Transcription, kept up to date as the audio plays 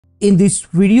In this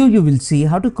video, you will see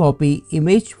how to copy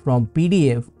image from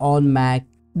PDF on Mac.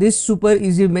 This super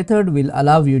easy method will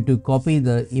allow you to copy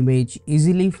the image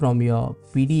easily from your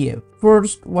PDF.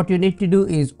 First, what you need to do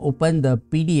is open the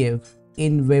PDF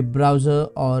in web browser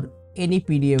or any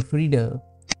PDF reader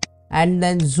and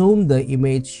then zoom the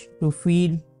image to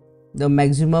fill the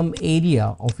maximum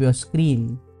area of your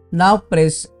screen. Now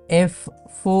press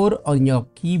F4 on your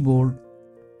keyboard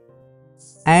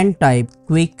and type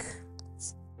quick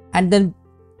and then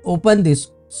open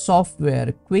this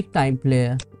software QuickTime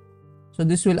Player. So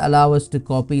this will allow us to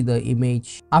copy the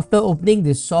image. After opening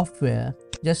this software,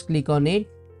 just click on it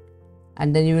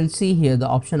and then you will see here the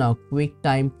option of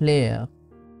QuickTime Player.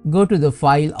 Go to the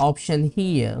file option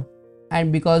here,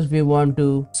 and because we want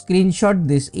to screenshot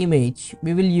this image,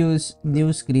 we will use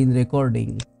new screen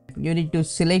recording. You need to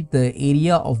select the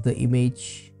area of the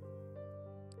image,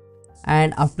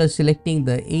 and after selecting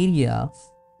the area,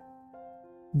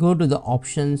 go to the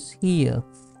options here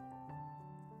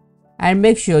and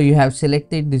make sure you have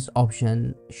selected this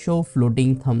option show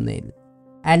floating thumbnail,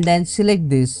 and then select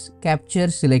this capture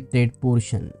selected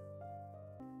portion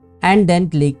and then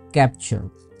click capture.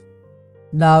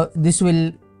 Now this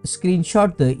will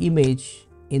screenshot the image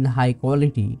in high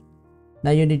quality.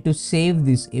 Now you need to save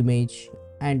this image,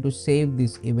 and to save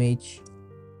this image,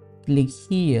 click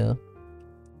here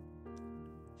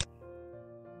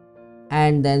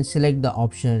and then select the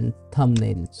option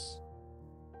thumbnails.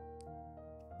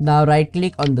 Now right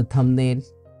click on the thumbnail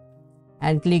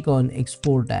and click on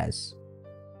export as.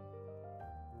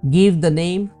 Give the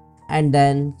name and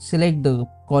then select the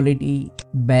quality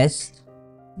best.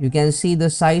 You can see the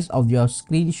size of your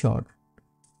screenshot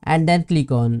and then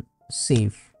click on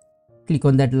save. Click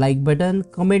on that like button,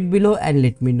 comment below and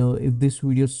let me know if this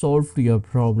video solved your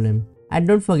problem. And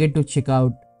don't forget to check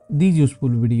out these useful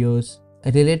videos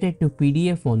related to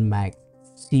PDF on Mac.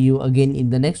 See you again in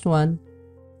the next one.